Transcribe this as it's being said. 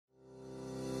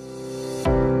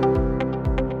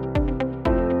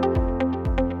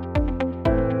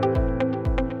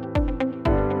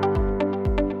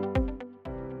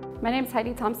is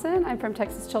Heidi Thompson. I'm from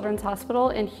Texas Children's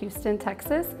Hospital in Houston,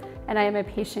 Texas, and I am a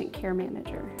patient care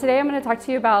manager. Today I'm going to talk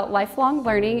to you about lifelong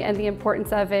learning and the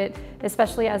importance of it,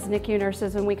 especially as NICU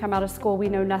nurses. When we come out of school, we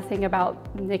know nothing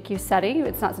about NICU setting.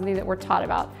 It's not something that we're taught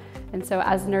about. And so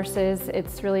as nurses,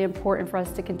 it's really important for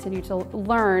us to continue to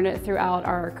learn throughout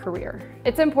our career.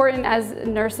 It's important as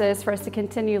nurses for us to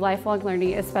continue lifelong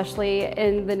learning, especially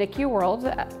in the NICU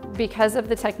world, because of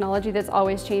the technology that's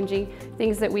always changing.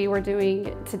 Things that we were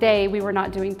doing today, we were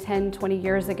not doing 10, 20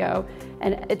 years ago.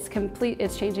 And it's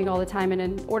changing all the time. And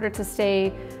in order to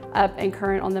stay up and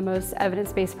current on the most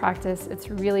evidence-based practice, it's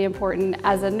really important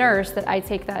as a nurse that I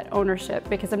take that ownership,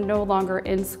 because I'm no longer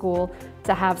in school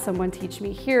to have someone teach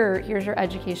me, here's your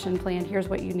education plan, here's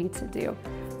what you need to do.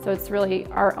 So it's really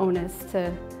our onus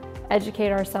to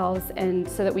educate ourselves and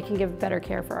so that we can give better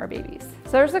care for our babies.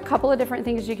 So there's a couple of different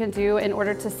things you can do in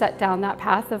order to set down that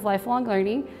path of lifelong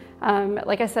learning.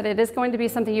 Like I said, it is going to be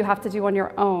something you have to do on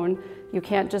your own. You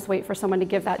can't just wait for someone to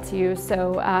give that to you.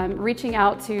 So reaching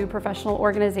out to professional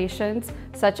organizations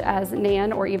such as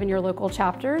NAN or even your local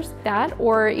chapters,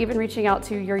 or even reaching out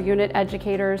to your unit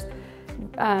educators,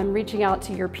 reaching out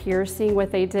to your peers, seeing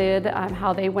what they did,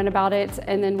 how they went about it.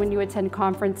 And then when you attend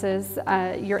conferences,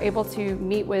 you're able to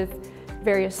meet with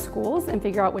various schools and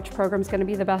figure out which program is going to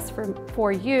be the best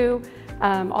for you.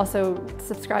 Also,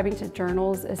 subscribing to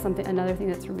journals is another thing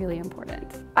that's really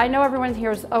important. I know everyone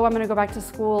hears, oh, I'm going to go back to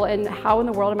school, and how in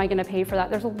the world am I going to pay for that?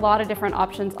 There's a lot of different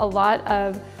options. A lot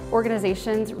of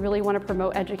organizations really want to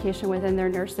promote education within their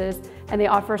nurses, and they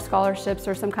offer scholarships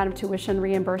or some kind of tuition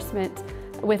reimbursement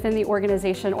within the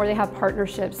organization, or they have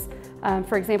partnerships.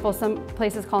 For example, some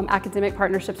places call them academic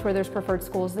partnerships, where there's preferred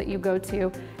schools that you go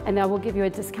to, and that will give you a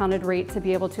discounted rate to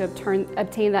be able to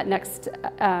obtain that next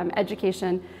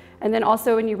education. And then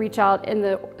also when you reach out in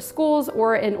the schools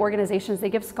or in organizations,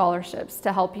 they give scholarships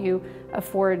to help you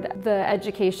afford the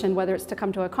education, whether it's to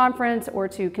come to a conference or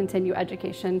to continue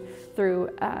education through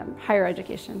higher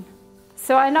education.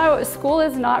 So I know school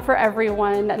is not for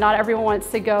everyone. Not everyone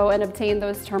wants to go and obtain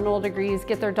those terminal degrees,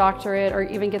 get their doctorate, or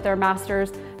even get their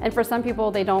master's. And for some people,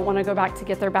 they don't want to go back to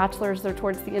get their bachelor's. They're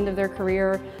towards the end of their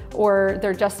career, or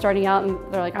they're just starting out and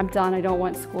they're like, I'm done, I don't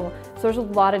want school. So there's a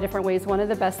lot of different ways. One of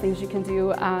the best things you can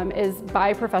do is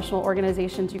by professional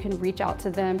organizations. You can reach out to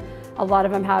them. A lot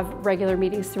of them have regular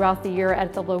meetings throughout the year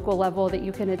at the local level that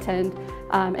you can attend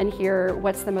and hear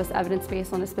what's the most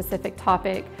evidence-based on a specific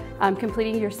topic.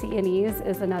 Completing your CNEs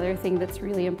is another thing that's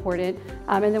really important.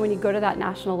 And then when you go to that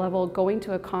national level, going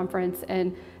to a conference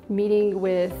and meeting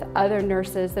with other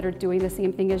nurses that are doing the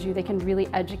same thing as you, they can really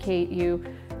educate you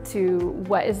to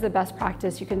what is the best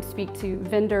practice. You can speak to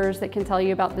vendors that can tell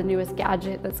you about the newest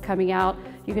gadget that's coming out.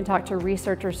 You can talk to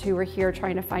researchers who are here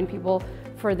trying to find people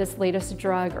for this latest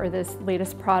drug or this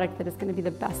latest product that is going to be the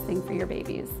best thing for your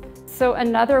babies. So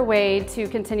another way to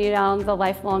continue down the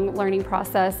lifelong learning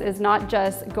process is not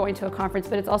just going to a conference,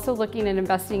 but it's also looking and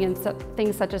investing in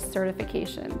things such as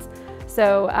certifications.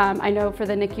 So I know for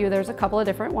the NICU, there's a couple of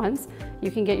different ones.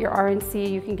 You can get your RNC,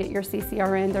 you can get your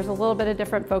CCRN. There's a little bit of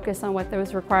different focus on what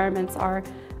those requirements are.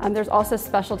 There's also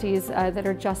specialties that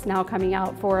are just now coming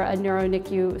out for a neuro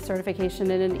NICU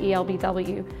certification and an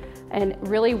ELBW. And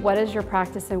really, what is your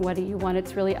practice and what do you want?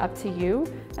 It's really up to you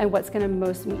and what's going to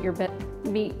most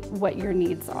meet what your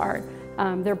needs are.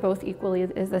 They're both equally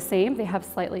the same. They have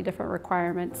slightly different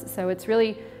requirements. So it's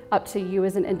really up to you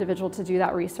as an individual to do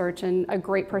that research, and a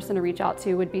great person to reach out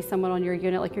to would be someone on your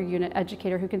unit, like your unit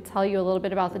educator, who can tell you a little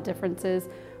bit about the differences,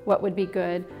 what would be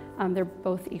good. They're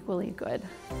both equally good.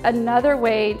 Another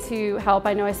way to help,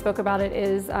 I know I spoke about it,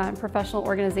 is professional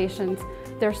organizations.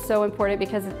 They're so important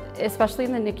because, especially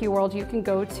in the NICU world, you can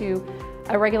go to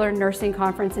a regular nursing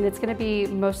conference and it's going to be,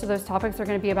 most of those topics are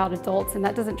going to be about adults, and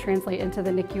that doesn't translate into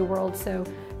the NICU world. So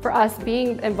for us,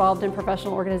 being involved in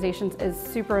professional organizations is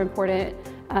super important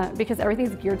because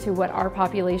everything's geared to what our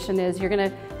population is. You're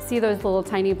going to see those little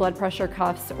tiny blood pressure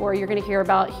cuffs, or you're going to hear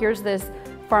about, here's this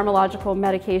pharmacological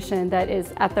medication that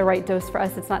is at the right dose for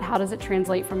us. It's not how does it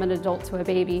translate from an adult to a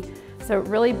baby. So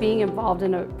really being involved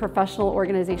in a professional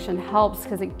organization helps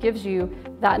because it gives you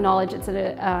that knowledge. It's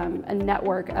a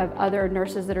network of other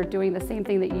nurses that are doing the same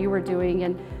thing that you were doing,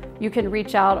 and you can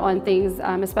reach out on things,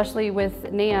 especially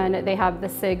with NAN, they have the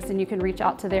SIGs, and you can reach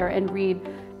out to there and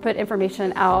put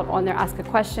information out on there, ask a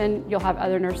question, you'll have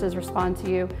other nurses respond to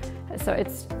you. So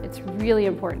it's really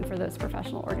important for those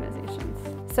professional organizations.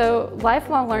 So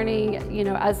lifelong learning,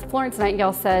 as Florence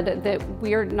Nightingale said, that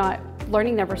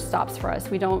learning never stops for us.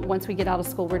 Once we get out of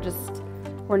school,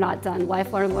 we're not done.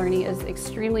 Lifelong learning is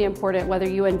extremely important, whether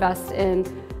you invest in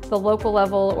the local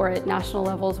level or at national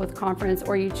levels with conference,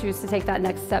 or you choose to take that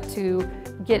next step to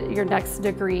get your next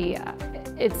degree.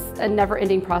 it's a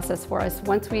never-ending process for us.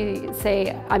 Once we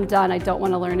say, I'm done, I don't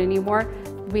want to learn anymore,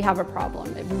 we have a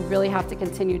problem. We really have to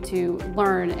continue to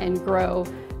learn and grow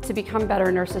to become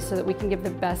better nurses so that we can give the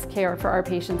best care for our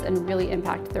patients and really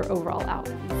impact their overall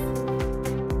outcomes.